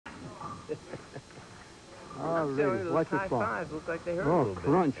All right, watch this ball. Fives look like they hurt a Oh, little bit.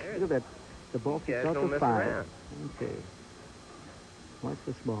 crunch. Look at that. The ball kicks out to 5. Around. Okay. Watch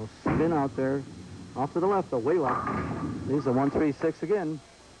this ball. Spin out there. Off to the left, way left. Leaves a 1-3-6 again.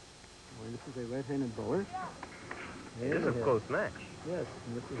 Well, this is a right-handed bowler. It is a close match. Yes,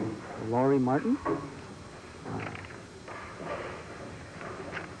 and this is Laurie Martin.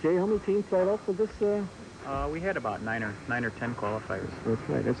 Jay, how many teams tried out for this? We had about 9 or 10 qualifiers. That's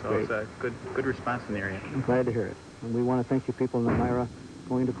right. That's great. So it's a good response in the area. I'm glad to hear it. And we want to thank you people in Elmira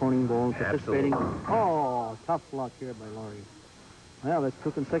going to Corning Bowl and participating. Absolutely. Oh, tough luck here by Laurie. Well, that's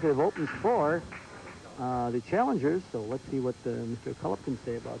 2 consecutive opens for the challengers. So let's see what Mr. Cullup can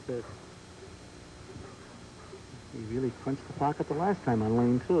say about this. He really crunched the pocket the last time on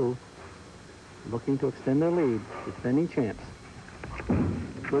lane 2. Looking to extend their lead. Defending champs.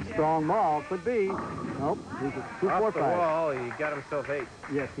 Good strong ball. Could be. Nope. He's a 2-4-5. Off the wall, he got himself 8.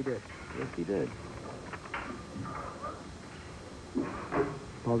 Yes, he did. Yes, he did.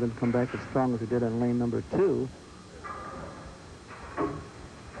 Ball didn't come back as strong as it did on lane number 2.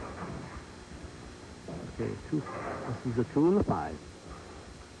 Okay, this is a 2 and a 5.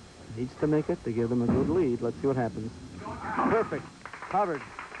 Needs to make it to give them a good lead. Let's see what happens. Perfect. Covered.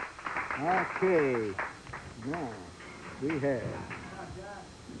 Okay. Now, we have...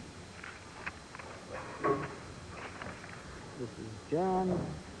 This is John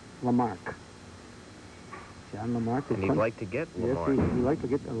LeMark. John LeMark. And he'd like to get LeMark. Yes, he'd like to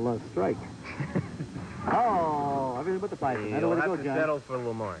get a strike. Oh, everything but the pipe. He'll have to settle for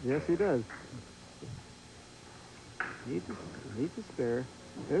LeMark. Yes, he does. Needs to spare.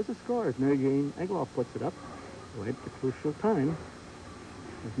 There's a score as Mary Jane Egloff puts it up. Right at the crucial time.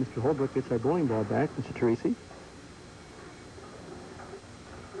 As Mr. Holbrook gets our bowling ball back, Mr. Teresi.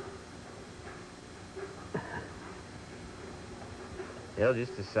 They'll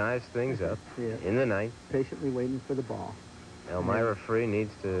just to size things up in the 9th. Patiently waiting for the ball. Elmira Free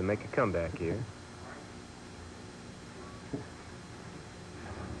needs to make a comeback here.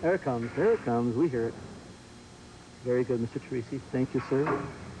 There it comes. There it comes. We hear it. Very good, Mr. Teresi. Thank you, sir.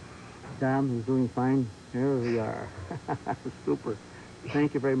 Dom is doing fine. There we are. Super.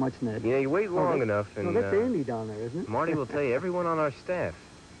 Thank you very much, Ned. You wait long enough, and that's Andy down there, isn't it? Marty will tell you everyone on our staff.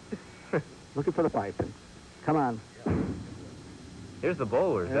 Looking for the pipe. Come on. Here's the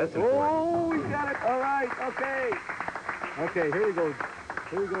bowlers. That's important. Oh, we got it. All right. Okay. Okay. Here we go.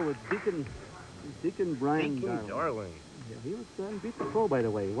 Here we go with Deacon Brian Darling. Yeah, he was beat the pro, by the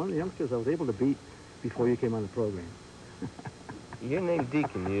way. One of the youngsters I was able to beat before you came on the program. You're named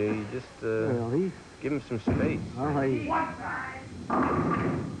Deacon. You just give him some space. All right.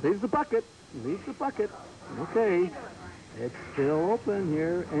 Leaves the bucket. Leaves the bucket. Okay. It's still open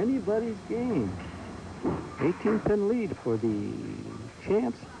here. Anybody's game. 18-pin lead for the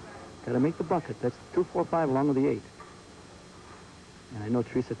champs. Got to make the bucket. That's 2-4-5 along with the 8. And I know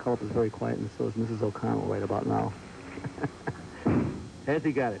Teresa Culp is very quiet, and so is Mrs. O'Connell right about now. Has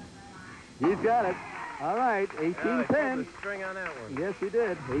he got it? He's got it. All right, 18 pins. The string on that one. Yes, he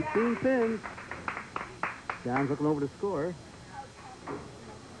did. 18 pins. John's looking over the score.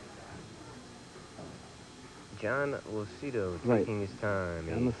 John Losito taking his time.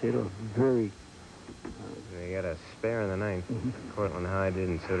 John Losito, very... They got a spare in the 9th. Cortland High did,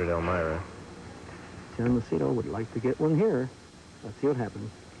 and so did Elmira. John Losito would like to get one here. Let's see what happens.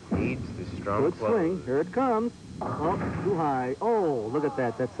 Needs the strong good close. Swing. Here it comes. Oh, too high. Oh, look at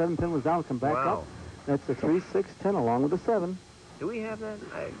that. That 7 pin was down. Come back up. That's a 3-6-10 along with the 7. Do we have that?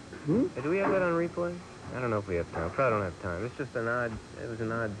 Do we have that on replay? I don't know if we have time. Probably don't have time. It's just an odd. It was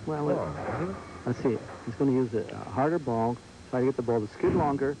an odd ball. Let's see. He's going to use a harder ball. Try to get the ball to skid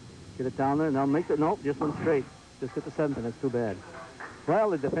longer. Get it down there. Now make it. Nope, just went straight. Just get the 7 pin. That's too bad. Well,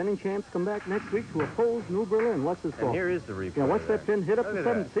 the defending champs come back next week to oppose New Berlin. What's this ball? And here is the replay. Yeah, what's that pin? Hit up the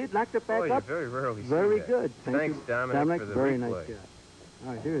 7. See it? Knocked it back up. Very rarely very see good. That. Thanks, Dominic, for the very replay. Nice job.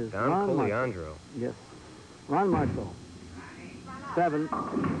 All right, here is Don Ron Poliandro. Yes. Ron Marshall. 7.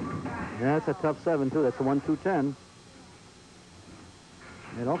 Yeah, that's a tough 7, too. That's a 1-2-10.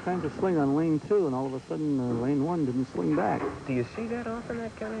 Had all kinds of swing on lane 2, and all of a sudden lane 1 didn't swing back. Do you see that often,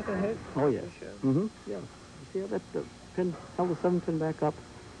 that kind of a hit? Oh, yes. Mm-hmm. Yeah. You see how that pin held the 7 pin back up?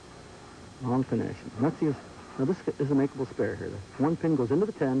 Long pin action. Let's see. Now, this is a makeable spare here. The 1 pin goes into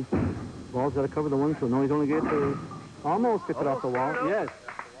the 10. Ball's got to cover the 1, so no, he's only get to almost gets it off the wall. Yes.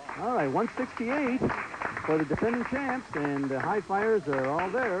 All right, 168 for the defending champs, and the high flyers are all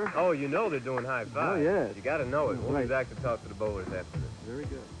there. Oh, you know they're doing high five. Oh, yes. You got to know it. We'll be back to talk to the bowlers after this. Very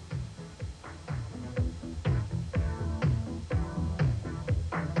good.